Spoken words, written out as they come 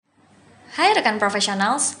Hai rekan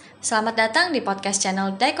profesionals, selamat datang di podcast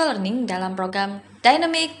channel Daiko Learning dalam program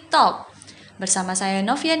Dynamic Talk. Bersama saya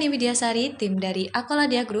Novia Niwidiasari, tim dari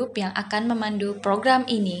Akoladia Group yang akan memandu program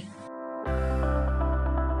ini.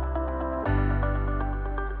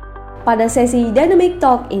 Pada sesi Dynamic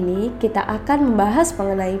Talk ini, kita akan membahas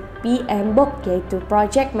mengenai PMBOK, yaitu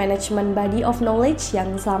Project Management Body of Knowledge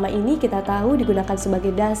yang selama ini kita tahu digunakan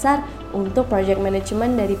sebagai dasar untuk Project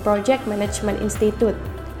Management dari Project Management Institute.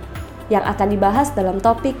 Yang akan dibahas dalam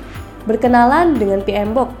topik berkenalan dengan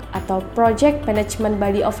PMBOK atau Project Management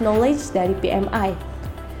Body of Knowledge dari PMI.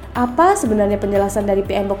 Apa sebenarnya penjelasan dari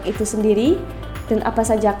PMBOK itu sendiri? Dan apa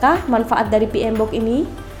sajakah manfaat dari PMBOK ini?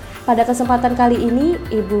 Pada kesempatan kali ini,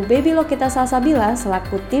 Ibu Baby Lokita Salsabila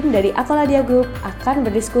selaku tim dari Akoladia Group akan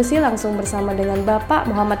berdiskusi langsung bersama dengan Bapak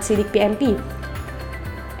Muhammad Siddiq PMP.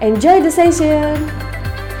 Enjoy the session!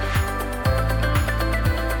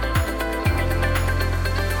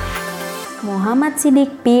 Muhammad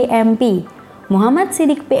Siddiq PMP. Muhammad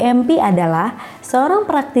Siddiq PMP adalah seorang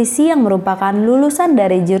praktisi yang merupakan lulusan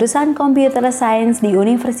dari jurusan Computer Science di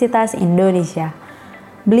Universitas Indonesia.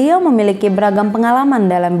 Beliau memiliki beragam pengalaman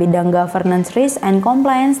dalam bidang governance risk and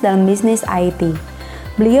compliance dalam bisnis IT.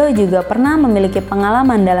 Beliau juga pernah memiliki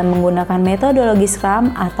pengalaman dalam menggunakan metodologi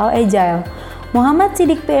Scrum atau Agile. Muhammad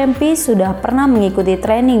Siddiq PMP sudah pernah mengikuti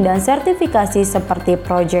training dan sertifikasi seperti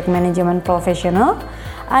Project Management Professional,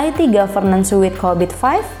 IT Governance with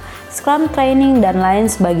COVID-5, Scrum Training, dan lain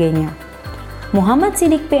sebagainya. Muhammad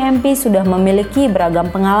Siddiq PMP sudah memiliki beragam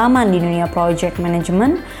pengalaman di dunia project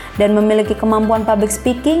management dan memiliki kemampuan public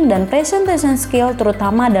speaking dan presentation skill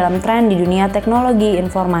terutama dalam tren di dunia teknologi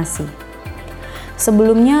informasi.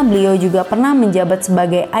 Sebelumnya, beliau juga pernah menjabat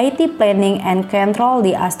sebagai IT Planning and Control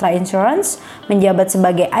di Astra Insurance, menjabat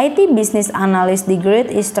sebagai IT Business Analyst di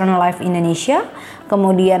Great Eastern Life Indonesia,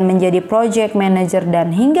 kemudian menjadi Project Manager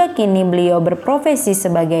dan hingga kini beliau berprofesi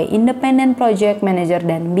sebagai Independent Project Manager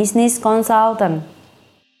dan Business Consultant.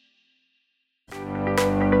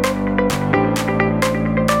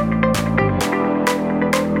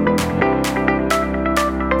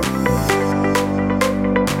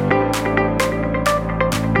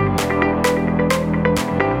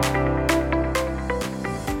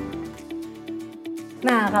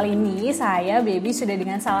 Nah, kali ini saya, Baby, sudah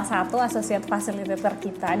dengan salah satu associate facilitator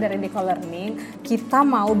kita dari Daiko Learning. Kita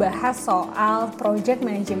mau bahas soal Project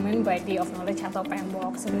Management Body of Knowledge atau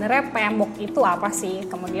PMBOK. Sebenarnya PMBOK itu apa sih?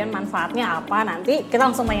 Kemudian manfaatnya apa? Nanti kita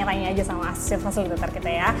langsung tanya-tanya aja sama associate facilitator kita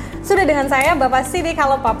ya. Sudah dengan saya, Bapak Siddiq.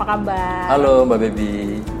 Halo Pak, apa kabar? Halo Mbak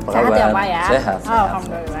Baby, apa sehat kabar? Ya Pak ya? Sehat.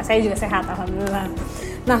 Alhamdulillah, saya juga sehat, alhamdulillah.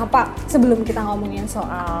 Nah Pak, sebelum kita ngomongin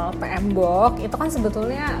soal PMBOK, itu kan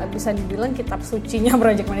sebetulnya bisa dibilang kitab sucinya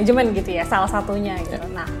project management gitu ya, salah satunya gitu.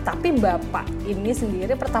 Nah, tapi Bapak ini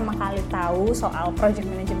sendiri pertama kali tahu soal project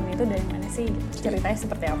management itu dari mana sih? Ceritanya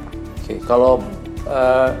seperti apa? Oke, kalau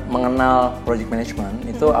mengenal project management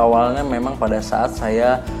itu awalnya memang pada saat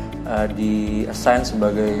saya di-assign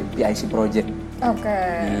sebagai PIC project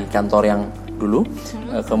di kantor yang dulu.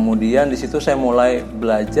 Kemudian di situ saya mulai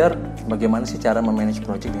belajar bagaimana sih cara memanage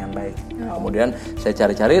project dengan baik. Kemudian saya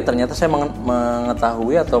cari-cari, ternyata saya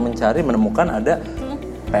mengetahui atau menemukan ada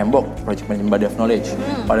PMBOK, Project Management Body of Knowledge.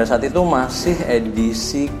 Pada saat itu masih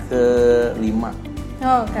edisi ke-5.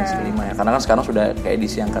 Edisi ke-5 ya, karena kan sekarang sudah ke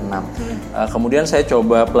edisi yang ke-6. Kemudian saya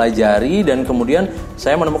coba pelajari dan kemudian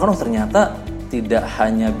saya menemukan ternyata tidak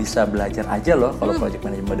hanya bisa belajar aja loh kalau Project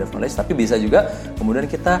Management Body of Knowledge, tapi bisa juga kemudian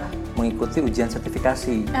kita mengikuti ujian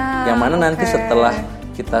sertifikasi. Yang mana nanti setelah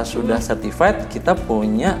kita sudah certified, kita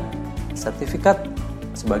punya sertifikat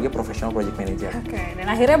sebagai professional project manager. Dan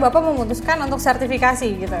akhirnya Bapak memutuskan untuk sertifikasi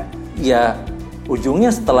gitu? Ya,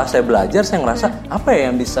 ujungnya setelah saya belajar, saya ngerasa apa ya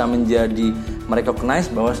yang bisa menjadi merecognize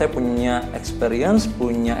bahwa saya punya experience,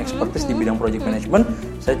 punya expertise di bidang project management.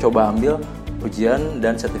 Saya coba ambil ujian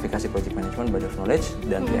dan sertifikasi Project Management Body of Knowledge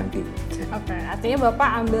dan PMP. Artinya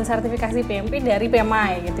Bapak ambil sertifikasi PMP dari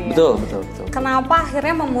PMI gitu ya? Betul. Kenapa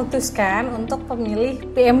akhirnya memutuskan untuk memilih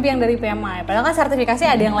PMP yang dari PMI? Padahal kan sertifikasi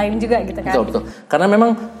ada yang lain juga gitu kan? Betul. Karena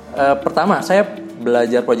memang pertama saya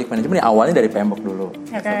belajar Project Management awalnya dari PMBOK dulu.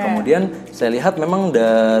 Kemudian saya lihat memang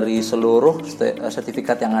dari seluruh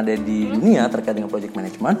sertifikat yang ada di dunia terkait dengan Project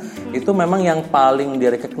Management, itu memang yang paling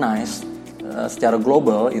di-recognize secara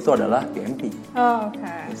global itu adalah PMP.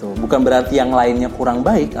 Itu bukan berarti yang lainnya kurang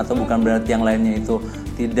baik atau bukan berarti yang lainnya itu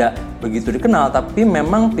tidak begitu dikenal, tapi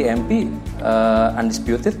memang PMP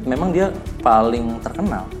undisputed memang dia paling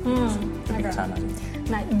terkenal di sana.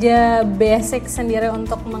 Nah, basic sendiri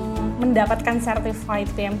untuk mendapatkan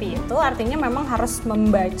certified PMP itu artinya memang harus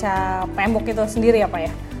membaca PMBOK itu sendiri ya Pak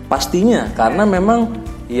ya? Pastinya, karena memang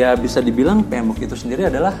ya bisa dibilang PMBOK itu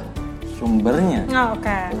sendiri adalah sumbernya.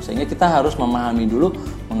 Sehingga kita harus memahami dulu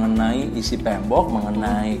mengenai isi PMBOK,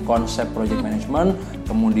 mengenai konsep project management,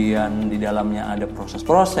 kemudian di dalamnya ada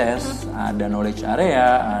proses-proses, ada knowledge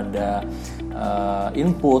area, ada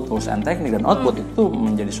input, tools and technique, dan output. Itu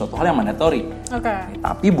menjadi suatu hal yang mandatory.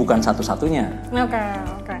 Tapi bukan satu-satunya.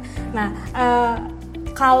 Nah,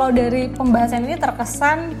 kalau dari pembahasan ini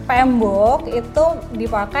terkesan PMBOK itu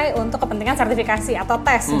dipakai untuk kepentingan sertifikasi atau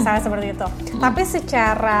tes misalnya seperti itu. Tapi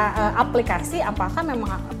secara aplikasi, apakah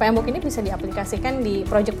memang PMBOK ini bisa diaplikasikan di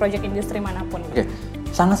project-project industri manapun?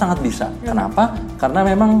 Sangat-sangat bisa. Kenapa? Karena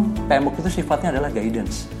memang PMBOK itu sifatnya adalah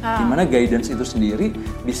guidance. Dimana guidance itu sendiri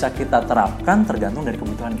bisa kita terapkan tergantung dari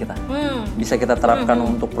kebutuhan kita. Bisa kita terapkan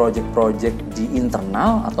untuk project-project di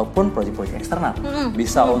internal ataupun project-project eksternal.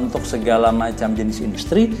 Bisa untuk segala macam jenis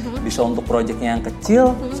industri, bisa untuk projectnya yang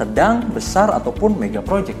kecil, sedang, besar, ataupun mega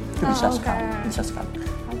project. Itu bisa sekali. Bisa sekali.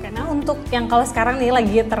 Nah, untuk yang kalau sekarang nih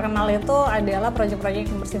lagi terkenal itu adalah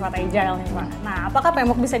proyek-proyek yang bersifat agile nih Pak. Nah, apakah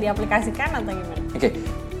PMBOK bisa diaplikasikan atau gimana?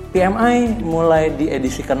 PMI mulai di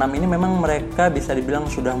edisi ke-6 ini memang mereka bisa dibilang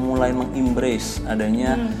sudah mulai meng-embrace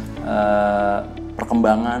adanya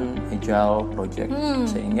perkembangan agile project.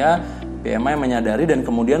 Sehingga PMI menyadari dan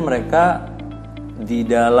kemudian mereka di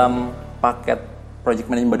dalam paket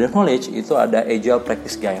Project Management Body of Knowledge itu ada Agile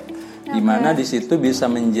Practice Guide. Di mana di situ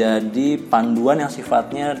bisa menjadi panduan yang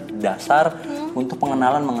sifatnya dasar untuk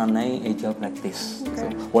pengenalan mengenai agile practice.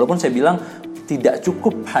 Walaupun saya bilang tidak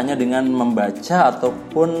cukup hanya dengan membaca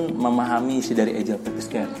ataupun memahami isi dari agile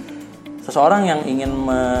practice guide. Seseorang yang ingin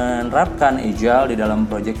menerapkan agile di dalam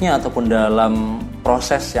proyeknya ataupun dalam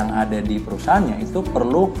proses yang ada di perusahaannya itu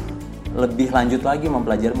perlu lebih lanjut lagi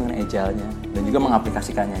mempelajari mengenai agile-nya dan juga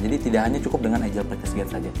mengaplikasikannya. Jadi tidak hanya cukup dengan agile practice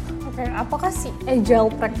guide saja. Apakah si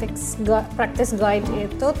agile practice guide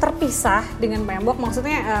itu terpisah dengan PMBOK?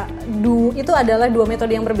 Maksudnya itu adalah dua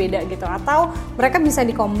metode yang berbeda gitu, atau mereka bisa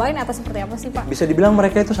di-combine atau seperti apa sih Pak? Bisa dibilang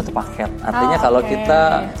mereka itu satu paket. Artinya kalau kita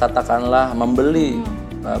katakanlah membeli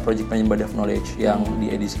Project Management Body of Knowledge yang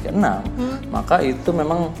di edisi ke-6, maka itu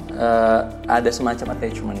memang ada semacam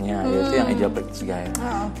attachment-nya, yaitu yang Agile Practice Guide.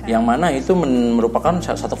 Yang mana itu merupakan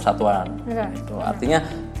satu kesatuan. Artinya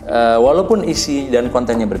walaupun isi dan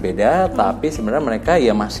kontennya berbeda, tapi sebenarnya mereka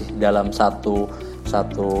ya masih dalam satu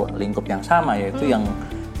lingkup yang sama, yaitu yang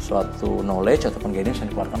suatu knowledge ataupun guidance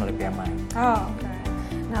yang dikeluarkan oleh PMI.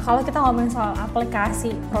 Nah, kalau kita ngomongin soal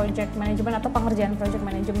aplikasi project management atau pengerjaan project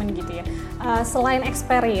management gitu ya, selain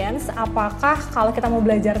experience, apakah kalau kita mau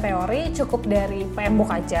belajar teori cukup dari PMBOK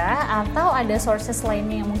aja atau ada sources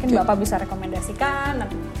lainnya yang mungkin Bapak bisa rekomendasikan?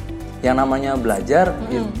 Yang namanya belajar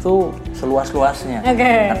itu seluas-luasnya.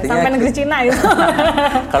 Artinya sampai negeri Cina itu.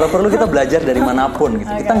 Kalau perlu kita belajar dari manapun gitu.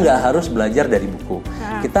 Kita nggak harus belajar dari buku.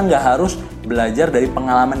 Kita nggak harus belajar dari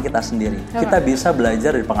pengalaman kita sendiri. Kita bisa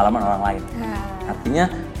belajar dari pengalaman orang lain. Artinya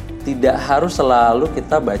tidak harus selalu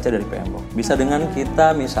kita baca dari PMBOK. Bisa dengan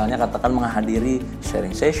kita misalnya katakan menghadiri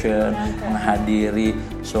sharing session, menghadiri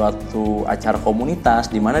suatu acara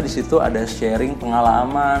komunitas di mana di situ ada sharing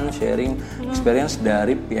pengalaman, sharing experience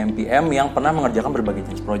dari PM-PM yang pernah mengerjakan berbagai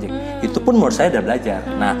jenis project. Itu pun menurut saya sudah belajar.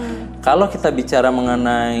 Nah, kalau kita bicara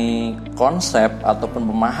mengenai konsep ataupun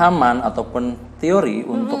pemahaman ataupun teori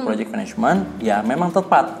untuk project management, ya memang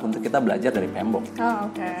tepat untuk kita belajar dari PMBOK.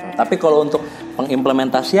 Tapi kalau untuk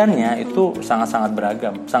pengimplementasiannya itu sangat-sangat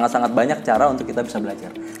beragam, sangat-sangat banyak cara untuk kita bisa belajar.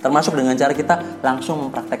 Termasuk dengan cara kita langsung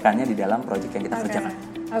mempraktekkannya di dalam project yang kita kerjakan.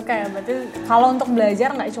 Berarti kalau untuk belajar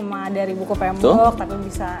nggak cuma dari buku PMBOK, tapi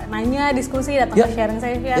bisa nanya, diskusi, datang ke sharing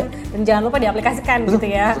session, dan jangan lupa diaplikasikan gitu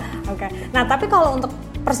ya. Nah, tapi kalau untuk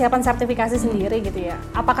persiapan sertifikasi sendiri gitu ya,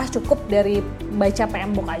 apakah cukup dari baca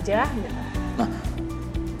PMBOK aja? Nah,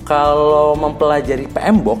 kalau mempelajari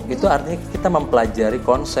PMBOK itu artinya kita mempelajari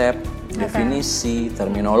konsep, definisi,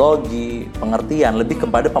 terminologi, pengertian, lebih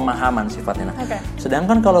kepada pemahaman sifatnya.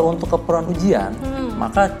 Sedangkan kalau untuk keperluan ujian,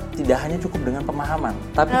 maka tidak hanya cukup dengan pemahaman,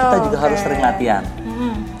 tapi kita juga harus sering latihan.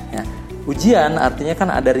 Ya, ujian artinya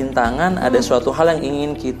kan ada rintangan, ada suatu hal yang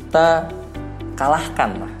ingin kita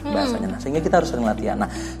kalahkan lah bahasanya. Nah, sehingga kita harus sering latihan. Nah,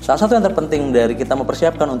 salah satu yang terpenting dari kita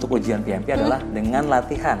mempersiapkan untuk ujian PMP adalah dengan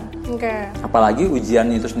latihan. Apalagi ujian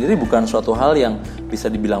itu sendiri bukan suatu hal yang bisa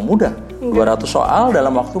dibilang mudah. 200 soal dalam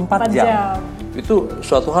waktu 4 jam. Itu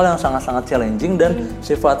suatu hal yang sangat-sangat challenging dan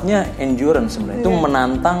sifatnya endurance sebenarnya. Itu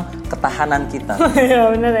menantang ketahanan kita. Iya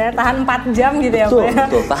benar ya, tahan 4 jam gitu ya Pak.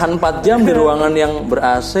 Betul, tahan 4 jam di ruangan yang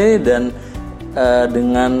ber-AC dan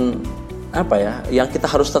dengan yang kita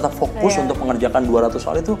harus tetap fokus untuk mengerjakan 200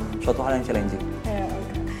 soal itu suatu hal yang challenging.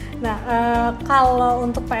 Nah, kalau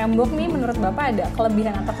untuk PMBOK nih menurut Bapak ada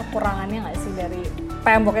kelebihan atau kekurangannya nggak sih dari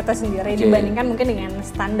PMBOK itu sendiri dibandingkan mungkin dengan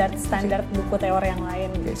standar buku teori yang lain.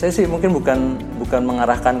 Saya sih mungkin bukan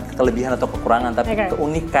mengarahkan kelebihan atau kekurangan, tapi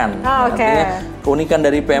keunikan. Artinya keunikan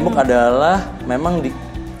dari PMBOK adalah memang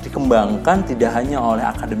dikembangkan tidak hanya oleh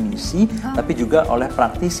akademisi, tapi juga oleh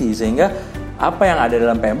praktisi, sehingga apa yang ada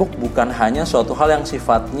dalam PMBOK bukan hanya suatu hal yang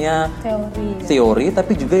sifatnya teori,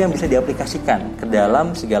 tapi juga yang bisa diaplikasikan ke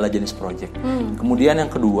dalam segala jenis proyek. Kemudian yang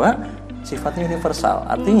kedua, sifatnya universal.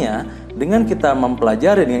 Artinya, dengan kita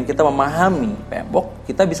mempelajari, dengan kita memahami PMBOK,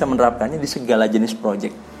 kita bisa menerapkannya di segala jenis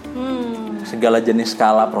proyek. Segala jenis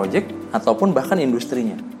skala proyek, ataupun bahkan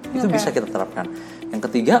industrinya. Itu bisa kita terapkan.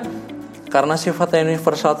 Yang ketiga, karena sifatnya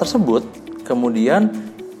universal tersebut, kemudian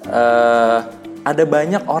ada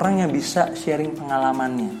banyak orang yang bisa sharing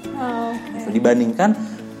pengalamannya. Dibandingkan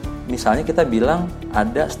misalnya kita bilang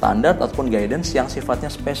ada standar ataupun guidance yang sifatnya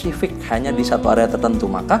spesifik hanya di satu area tertentu,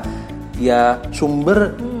 maka ya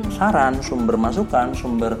sumber saran, sumber masukan,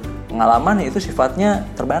 sumber pengalamannya itu sifatnya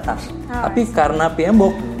terbatas. Tapi karena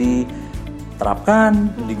PMBOK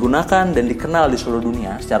diterapkan, digunakan dan dikenal di seluruh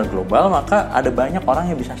dunia secara global, maka ada banyak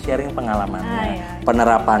orang yang bisa sharing pengalamannya,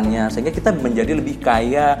 penerapannya, sehingga kita menjadi lebih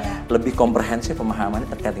kaya, lebih komprehensif pemahamannya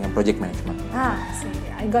terkait dengan project management.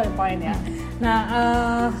 I got the point ya.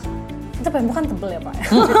 Nah, itu PMBOK kan tebel ya Pak?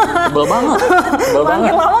 Tebel banget.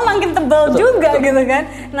 Makin lama makin tebel juga gitu kan.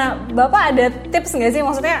 Nah, Bapak ada tips nggak sih,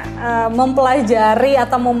 maksudnya mempelajari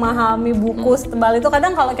atau memahami buku setebal itu?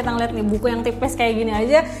 Kadang kalau kita ngeliat nih buku yang tipis kayak gini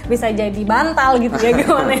aja bisa jadi bantal gitu ya,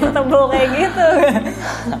 gimana yang tebel kayak gitu?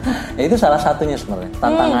 Ya, itu salah satunya sebenarnya.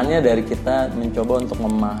 Tantangannya dari kita mencoba untuk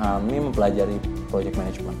memahami, mempelajari project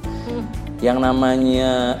management. Yang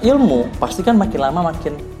namanya ilmu pasti kan makin lama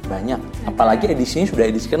makin banyak, apalagi edisinya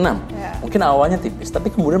sudah edisi ke-6. Mungkin awalnya tipis,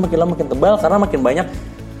 tapi kemudian makin lama makin tebal karena makin banyak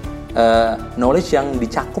knowledge yang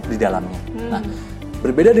dicakup di dalamnya. Nah,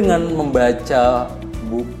 berbeda dengan membaca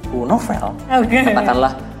buku novel,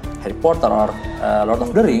 katakanlah Harry Potter or Lord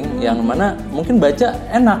of the Ring, yang mana mungkin baca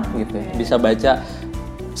enak gitu ya. Bisa baca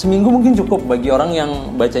seminggu mungkin cukup bagi orang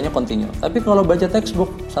yang bacanya continue. Tapi kalau baca textbook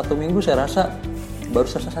 1 minggu saya rasa baru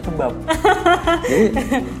selesai 1 bab. Jadi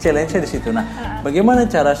challenge-nya di situ. Nah, bagaimana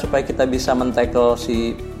cara supaya kita bisa men-tackle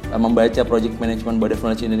membaca project management body of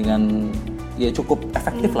knowledge ini dengan ya cukup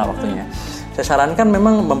efektif lah waktunya. Saya sarankan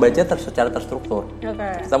memang membaca secara terstruktur.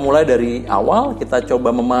 Kita mulai dari awal, kita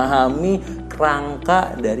coba memahami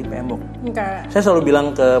kerangka dari PMBOK. Saya selalu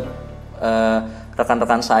bilang ke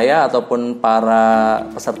rekan-rekan saya ataupun para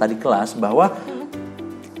peserta di kelas bahwa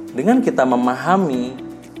dengan kita memahami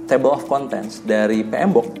table of contents dari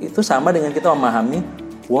PMBOK itu sama dengan kita memahami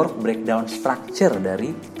work breakdown structure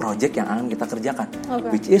dari project yang akan kita kerjakan,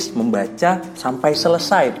 which is membaca sampai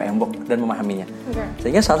selesai PMBOK dan memahaminya.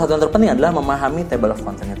 Sehingga salah satu yang terpenting adalah memahami table of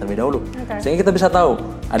contents-nya terlebih dahulu. Sehingga kita bisa tahu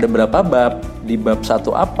ada berapa bab, di bab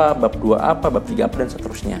 1 apa, bab 2 apa, bab 3 apa, dan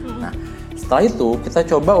seterusnya. Nah, setelah itu kita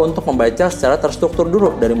coba untuk membaca secara terstruktur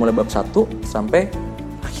dulu dari mulai bab 1 sampai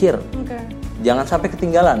akhir. Jangan sampai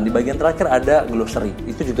ketinggalan, di bagian terakhir ada glossary,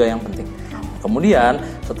 itu juga yang penting. Kemudian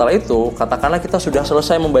setelah itu, katakanlah kita sudah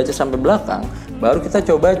selesai membaca sampai belakang, baru kita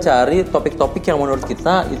coba cari topik-topik yang menurut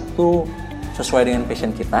kita itu sesuai dengan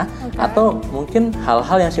passion kita, atau mungkin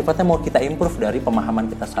hal-hal yang sifatnya mau kita improve dari pemahaman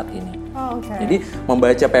kita saat ini. Jadi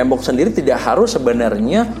membaca PMBOK sendiri tidak harus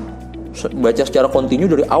sebenarnya baca secara kontinu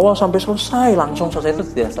dari awal sampai selesai, langsung selesai, itu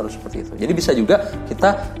tidak selalu seperti itu. Jadi bisa juga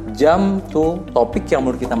kita jump to topik yang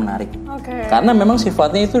menurut kita menarik. Karena memang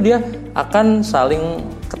sifatnya itu dia akan saling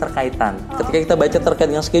keterkaitan. Ketika kita baca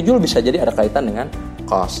terkait dengan schedule, bisa jadi ada kaitan dengan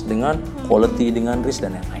cost, dengan quality, dengan risk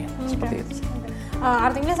dan lain-lain. Seperti itu.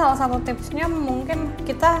 Artinya salah satu tipsnya mungkin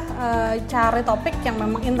kita cari topik yang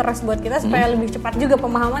memang interest buat kita supaya lebih cepat juga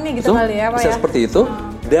pemahamannya gitu kali ya Pak ya. Bisa seperti itu.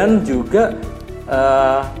 Dan juga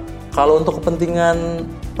kalau untuk kepentingan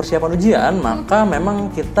persiapan ujian, maka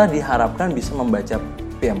memang kita diharapkan bisa membaca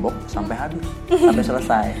PMBOK sampai habis, sampai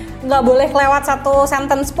selesai. Nggak boleh lewat 1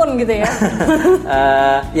 sentence pun gitu ya?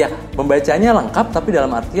 Ya, membacanya lengkap, tapi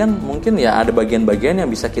dalam artian mungkin ya ada bagian-bagian yang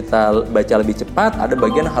bisa kita baca lebih cepat, ada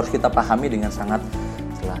bagian yang harus kita pahami dengan sangat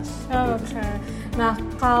jelas. Nah,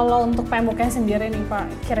 kalau untuk PMBOK-nya sendiri nih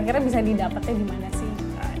Pak, kira-kira bisa didapatnya di mana sih?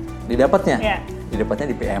 Didapatnya? Yeah. Didapatnya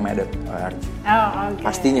di pmi.org.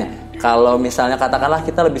 Pastinya. Kalau misalnya katakanlah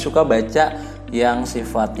kita lebih suka baca yang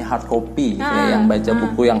sifatnya hard copy, gitu ya, yang baca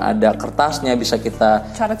buku yang ada kertasnya bisa kita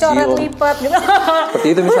coret-coret, lipat gitu. Seperti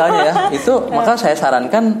itu misalnya ya. Itu maka saya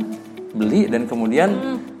sarankan beli dan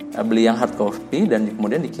kemudian beli yang hard copy dan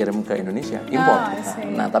kemudian dikirim ke Indonesia, import.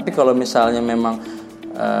 Nah, tapi kalau misalnya memang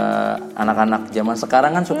anak-anak zaman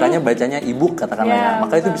sekarang kan sukanya bacanya e-book katakanlah ya,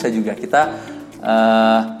 maka itu bisa juga kita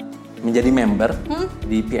menjadi member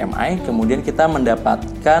di PMI, kemudian kita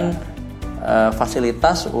mendapatkan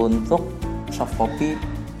fasilitas untuk soft copy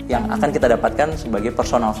yang akan kita dapatkan sebagai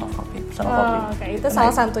personal soft copy. Oke, itu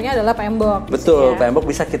salah satunya adalah PMBOK. Betul, ya. PMBOK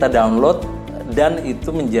bisa kita download dan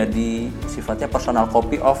itu menjadi sifatnya personal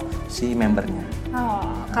copy of si membernya.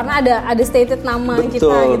 Karena ada stated nama kita gitu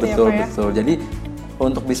ya Pak ya? Betul. Jadi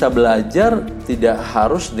untuk bisa belajar tidak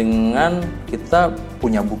harus dengan kita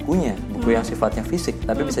punya buku yang sifatnya fisik,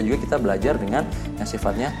 tapi bisa juga kita belajar dengan yang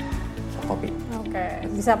sifatnya soft copy. Oke,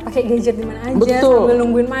 bisa pakai gadget di mana aja sambil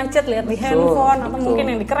nungguin macet, lihat di handphone atau mungkin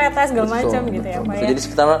yang di kereta segala macam gitu ya Pak ya. Jadi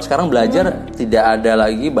sekarang belajar tidak ada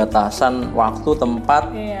lagi batasan waktu,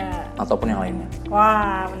 tempat ataupun yang lainnya.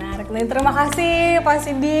 Wah, menarik nih. Terima kasih Pak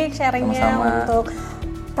Sidik sharingnya untuk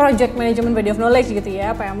Project Management Body of Knowledge gitu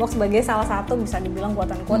ya, PMBOK sebagai salah satu bisa dibilang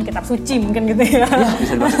quote-unquote kitab suci mungkin gitu ya. Ya,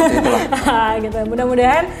 bisa dibilang seperti itulah. Gitu.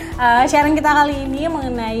 Mudah-mudahan sharing kita kali ini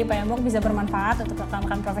mengenai PMBOK bisa bermanfaat untuk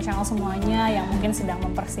rekan-rekan profesional semuanya yang mungkin sedang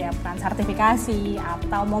mempersiapkan sertifikasi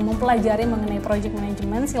atau mau mempelajari mengenai Project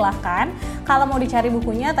Management. Silahkan, kalau mau dicari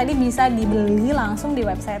bukunya tadi bisa dibeli langsung di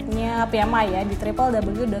websitenya PMI ya, di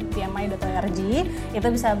www.pmi.org. Itu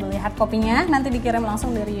bisa beli hard copy-nya, nanti dikirim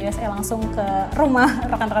langsung dari USA langsung ke rumah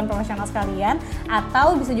rekan-rekan profesional sekalian,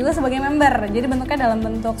 atau bisa juga sebagai member, jadi bentuknya dalam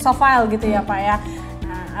bentuk soft file gitu ya Pak ya.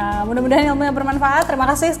 Nah, mudah-mudahan ilmunya bermanfaat. Terima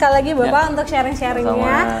kasih sekali lagi Bapak untuk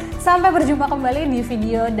sharing-sharingnya. Sampai berjumpa kembali di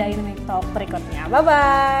video Dynamic Talk berikutnya.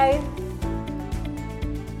 Bye-bye.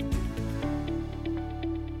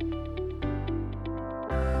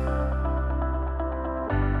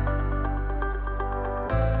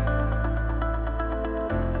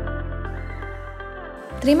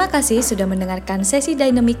 Terima kasih sudah mendengarkan sesi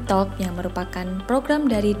Dynamic Talk yang merupakan program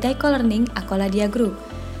dari Daiko Learning Akoladia Group.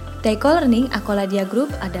 Daiko Learning Akoladia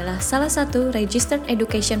Group adalah salah satu registered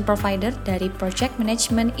education provider dari Project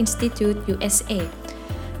Management Institute USA.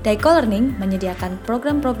 Daiko Learning menyediakan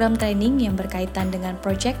program-program training yang berkaitan dengan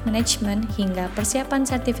project management hingga persiapan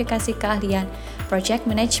sertifikasi keahlian Project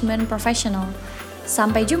Management Professional.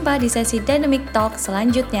 Sampai jumpa di sesi Dynamic Talk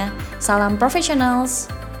selanjutnya. Salam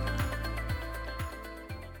professionals!